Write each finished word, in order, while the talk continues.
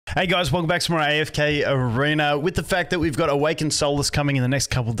Hey guys, welcome back to more AFK Arena. With the fact that we've got Awakened Soulless coming in the next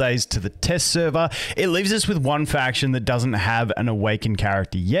couple days to the test server, it leaves us with one faction that doesn't have an Awakened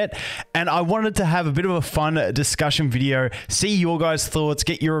character yet. And I wanted to have a bit of a fun discussion video, see your guys' thoughts,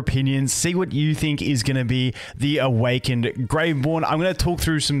 get your opinions, see what you think is going to be the Awakened Graveborn. I'm going to talk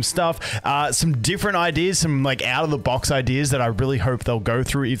through some stuff, some different ideas, some like out-of-the-box ideas that I really hope they'll go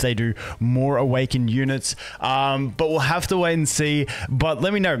through if they do more Awakened units. But we'll have to wait and see. But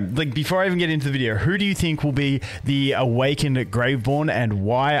let me know, like, before I even get into the video, who do you think will be the Awakened Graveborn and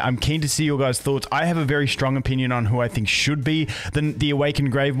why? I'm keen to see your guys' thoughts. I have a very strong opinion on who I think should be the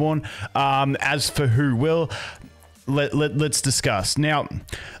Awakened Graveborn. As for who will, let's discuss. Now,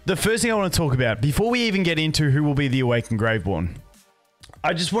 the first thing I want to talk about, before we even get into who will be the Awakened Graveborn,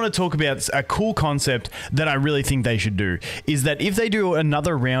 I just want to talk about a cool concept that I really think they should do, is that if they do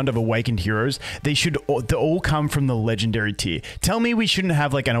another round of Awakened Heroes, they should all come from the Legendary tier. Tell me we shouldn't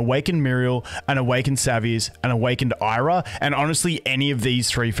have like an Awakened Muriel, an Awakened Savies, an Awakened Ira, and honestly any of these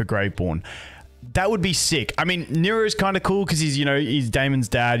three for Graveborn. That would be sick. I mean, Nero is kind of cool because he's, you know, he's Damon's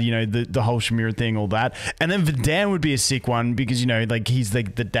dad, you know, the whole Shamira thing, all that. And then Vidan would be a sick one because, you know, like he's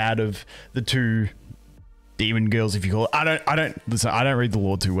like the dad of the two demon girls, if you call it. I don't listen, I don't read the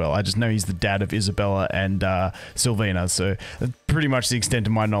lore too well. I just know he's the dad of Isabella and Sylvina, so that's pretty much the extent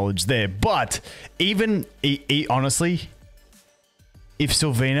of my knowledge there. But even honestly, if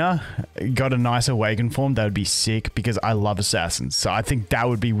Sylvina got a nice Awakened form, that would be sick because I love assassins. So I think that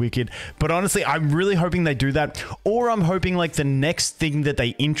would be wicked. But honestly, I'm really hoping they do that. Or I'm hoping like the next thing that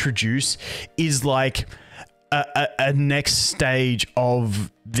they introduce is like a next stage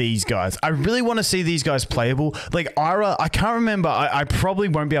of these guys. I really want to see these guys playable. Like Ira, I can't remember. I probably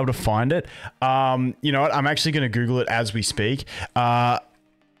won't be able to find it. You know what? I'm actually going to Google it as we speak.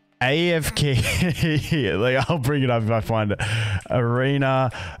 AFK, like I'll bring it up if I find it. Arena,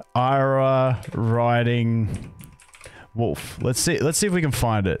 Ira, riding wolf. Let's see if we can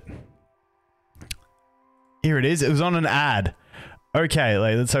find it. Here it is. It was on an ad. Okay,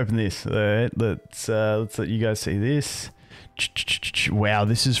 like, let's open this. Let's let you guys see this. Wow,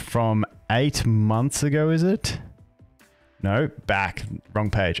 this is from 8 months ago, is it? No, back, wrong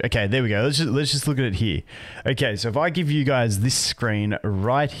page. Okay, there we go. Let's just look at it here. Okay, so if I give you guys this screen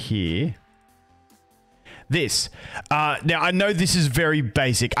right here, this. Now I know this is very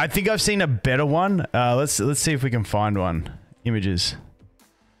basic. I think I've seen a better one. Let's see if we can find one. Images.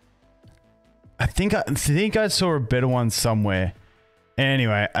 I think I saw a better one somewhere.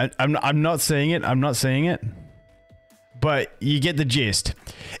 Anyway, I'm not seeing it. I'm not seeing it. But you get the gist.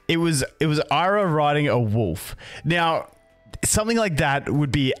 It was Ira riding a wolf. Now, something like that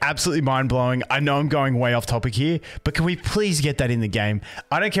would be absolutely mind-blowing. I know I'm going way off topic here, but can we please get that in the game?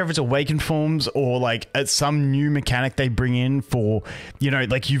 I don't care if it's Awakened forms or like some new mechanic they bring in for, you know,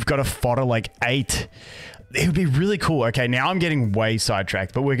 like you've got to fodder like 8. It would be really cool. Okay, now I'm getting way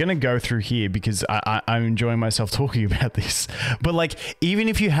sidetracked, but we're going to go through here because I'm enjoying myself talking about this. But like, even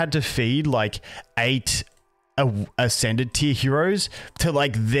if you had to feed like 8 Ascended tier heroes to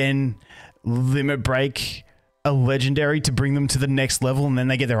like then limit break a legendary to bring them to the next level, and then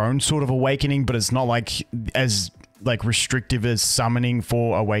they get their own sort of awakening, but it's not like as like restrictive as summoning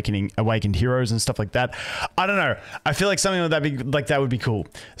for awakened heroes and stuff like that. I don't know. I feel like something like that would be cool.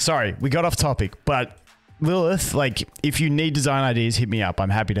 Sorry, we got off topic, but Lilith, like, if you need design ideas, hit me up.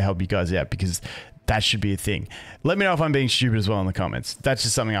 I'm happy to help you guys out because that should be a thing. Let me know if I'm being stupid as well in the comments. That's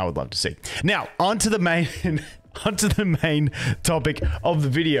just something I would love to see. Now, onto the main topic of the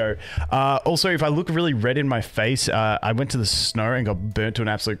video. Also, if I look really red in my face, I went to the snow and got burnt to an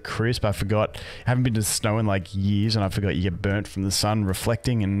absolute crisp. I forgot. I haven't been to the snow in like years, and I forgot you get burnt from the sun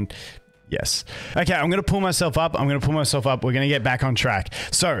reflecting and... Yes. Okay, I'm going to pull myself up. We're going to get back on track.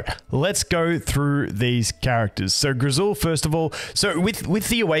 So let's go through these characters. So Grizzle, first of all. So with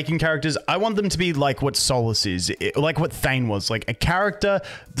the Awakened characters, I want them to be like what Solus is, like what Thane was, like a character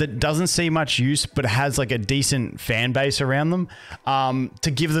that doesn't see much use, but has like a decent fan base around them,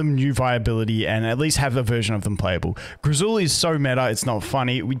 to give them new viability and at least have a version of them playable. Grizzle is so meta, it's not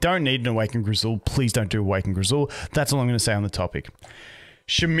funny. We don't need an Awakened Grizzle. Please don't do Awakened Grizzle. That's all I'm going to say on the topic.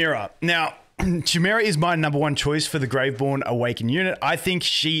 Shamira. Now, Shamira is my #1 choice for the Graveborn Awakened unit. I think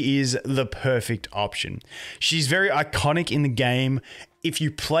she is the perfect option. She's very iconic in the game. If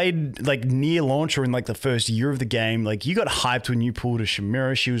you played like near launch or in like the first year of the game, like you got hyped when you pulled a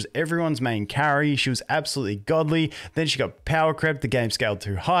Shamira. She was everyone's main carry. She was absolutely godly. Then she got power crept. The game scaled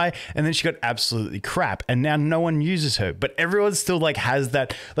too high, and then she got absolutely crap. And now no one uses her, but everyone still like has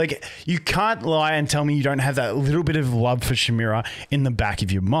that. Like you can't lie and tell me you don't have that little bit of love for Shamira in the back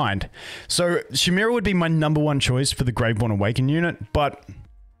of your mind. So Shamira would be my #1 choice for the Graveborn Awakened unit, but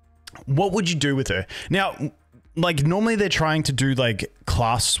What would you do with her? Now, like normally they're trying to do like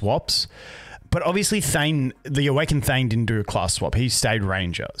class swaps, but obviously Thane, the Awakened Thane didn't do a class swap. He stayed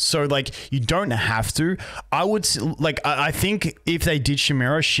Ranger. So like you don't have to. I would like, I think if they did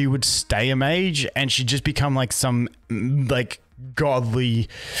Chimera, she would stay a mage and she'd just become like some like godly,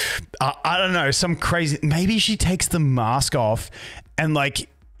 I don't know, some crazy, maybe she takes the mask off and like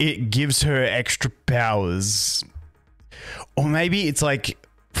it gives her extra powers. Or maybe it's like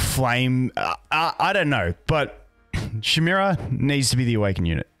flame. I don't know, but Chimera needs to be the Awakened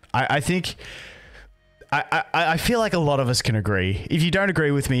unit. I think I feel like a lot of us can agree. If you don't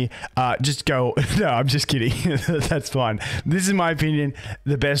agree with me, just go. No, I'm just kidding. That's fine. This is my opinion.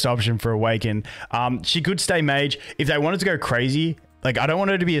 The best option for Awaken. She could stay mage if they wanted to go crazy. Like I don't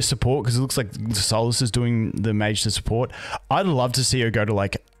want her to be a support because it looks like Solus is doing the mage to support. I'd love to see her go to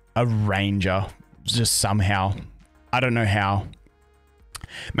like a ranger, just somehow. I don't know how.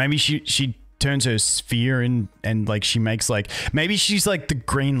 Maybe she turns her sphere in and like she makes like, maybe she's like the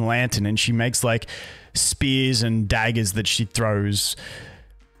Green Lantern and she makes like spears and daggers that she throws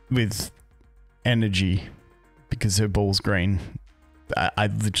with energy because her ball's green. I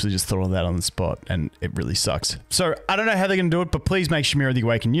literally just thought of that on the spot and it really sucks. So I don't know how they're going to do it, but please make Chimera the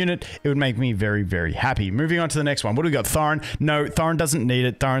Awakened unit. It would make me very, very happy. Moving on to the next one. What do we got? Thorin. No, Thorin doesn't need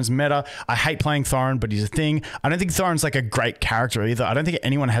it. Thorin's meta. I hate playing Thorin, but he's a thing. I don't think Thorin's like a great character either. I don't think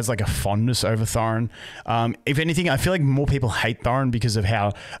anyone has like a fondness over Thorin. If anything, I feel like more people hate Thorin because of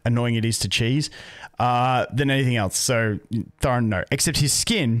how annoying it is to cheese than anything else. So Thorin, no. Except his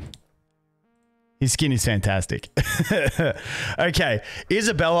skin. His skin is fantastic. Okay,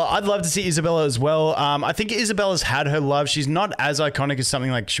 Isabella. I'd love to see Isabella as well. I think Isabella's had her love. She's not as iconic as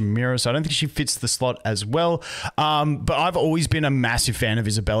something like Chimera, so I don't think she fits the slot as well. But I've always been a massive fan of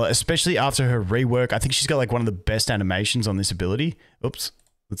Isabella, especially after her rework. I think she's got like one of the best animations on this ability. Oops.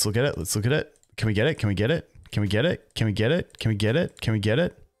 Let's look at it. Let's look at it. Can we get it? Can we get it? Can we get it? Can we get it? Can we get it? Can we get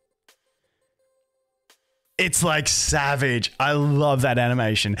it? It's like savage. I love that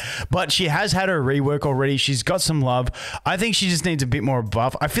animation. But she has had her rework already. She's got some love. I think she just needs a bit more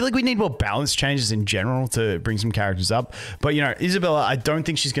buff. I feel like we need more balance changes in general to bring some characters up. But, you know, Isabella, I don't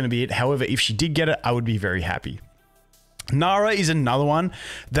think she's going to be it. However, if she did get it, I would be very happy. Nara is another one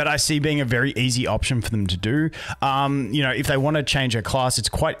that I see being a very easy option for them to do. You know, if they want to change her class, it's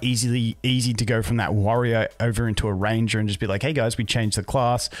quite easy to go from that warrior over into a ranger and just be like, hey guys, we changed the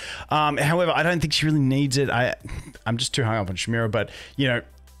class. However, I don't think she really needs it. I'm just too hung up on Chimera, but you know,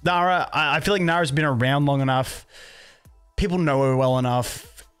 Nara, I feel like Nara's been around long enough. People know her well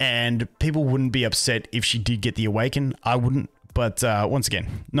enough and people wouldn't be upset if she did get the Awaken. I wouldn't. But once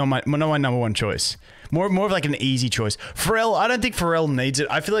again, not my number one choice. More of like an easy choice. Pharrell, I don't think Pharrell needs it.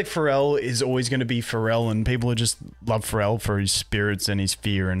 I feel like Pharrell is always going to be Pharrell, and people just love Pharrell for his spirits and his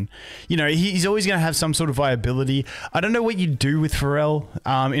fear, and you know he's always going to have some sort of viability. I don't know what you do with Pharrell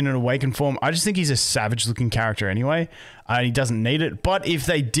in an Awakened form. I just think he's a savage-looking character anyway. He doesn't need it. But if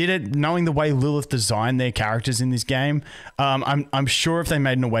they did it, knowing the way Lilith designed their characters in this game, I'm sure if they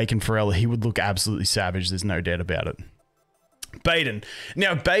made an Awakened Pharrell, he would look absolutely savage. There's no doubt about it. Baden.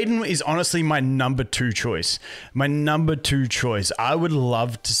 Now, Baden is honestly my number 2 choice. My number 2 choice. I would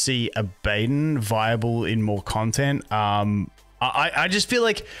love to see a Baden viable in more content. I just feel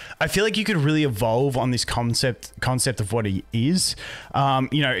like you could really evolve on this concept of what he is.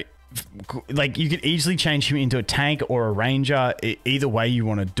 You know, like you could easily change him into a tank or a ranger. Either way you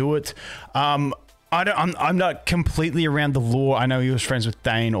want to do it. I'm not completely around the lore. I know he was friends with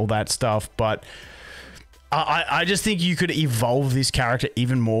Thane, all that stuff, but I just think you could evolve this character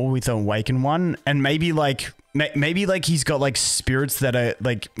even more with an Awakened one, and maybe like he's got like spirits that are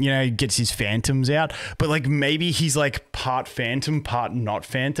like, you know, gets his phantoms out, but like maybe he's like part phantom, part not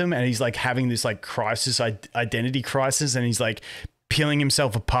phantom, and he's like having this like identity crisis, and he's like peeling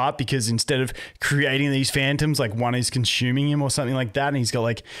himself apart because instead of creating these phantoms, like one is consuming him or something like that, and he's got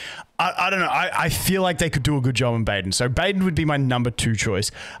like I don't know. I feel like they could do a good job on Baden, so Baden would be my number 2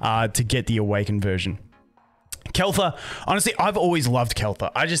 choice to get the Awakened version. Keltha, honestly, I've always loved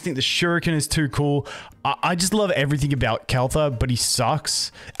Keltha. I just think the Shuriken is too cool. I just love everything about Keltha, but he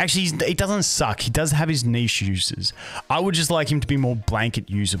sucks. Actually, he doesn't suck. He does have his niche uses. I would just like him to be more blanket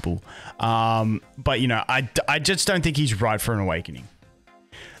usable. But, you know, I just don't think he's right for an Awakening.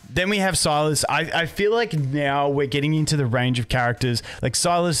 Then we have Silas. I feel like now we're getting into the range of characters. Like,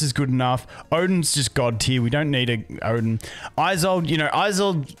 Silas is good enough. Odin's just god tier. We don't need a Odin. Isolde, you know,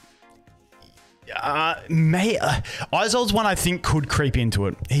 Isolde... Isolde's one I think could creep into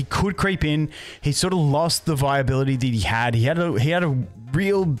it. He could creep in. He sort of lost the viability that he had. He had a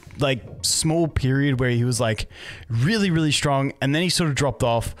real like small period where he was like really strong, and then he sort of dropped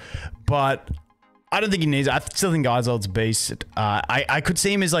off. But I don't think he needs it. I still think Isolde's beast. I could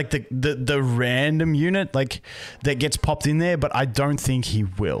see him as like the random unit like that gets popped in there, but I don't think he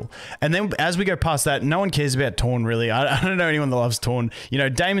will. And then as we go past that, no one cares about Torn really. I don't know anyone that loves Torn. You know,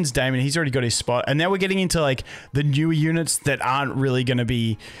 Damon's Damon. He's already got his spot. And now we're getting into like the newer units that aren't really going to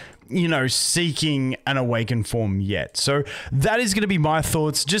be, you know, seeking an awakened form yet. So that is going to be my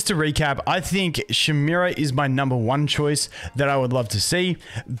thoughts. Just to recap, I think Shamira is my number 1 choice that I would love to see.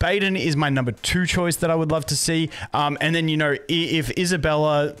 Baden is my number 2 choice that I would love to see. And then, you know, if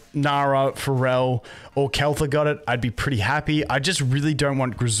Isabella, Nara, Pharrell, or Keltha got it, I'd be pretty happy. I just really don't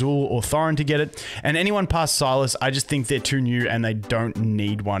want Grazul or Thorin to get it. And anyone past Silas, I just think they're too new and they don't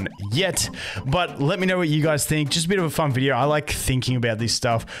need one yet. But let me know what you guys think. Just a bit of a fun video. I like thinking about this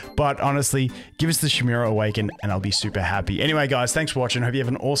stuff. But honestly, give us the Shamira Awaken and I'll be super happy. Anyway, guys, thanks for watching. Hope you have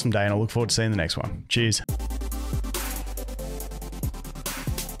an awesome day and I look forward to seeing the next one. Cheers.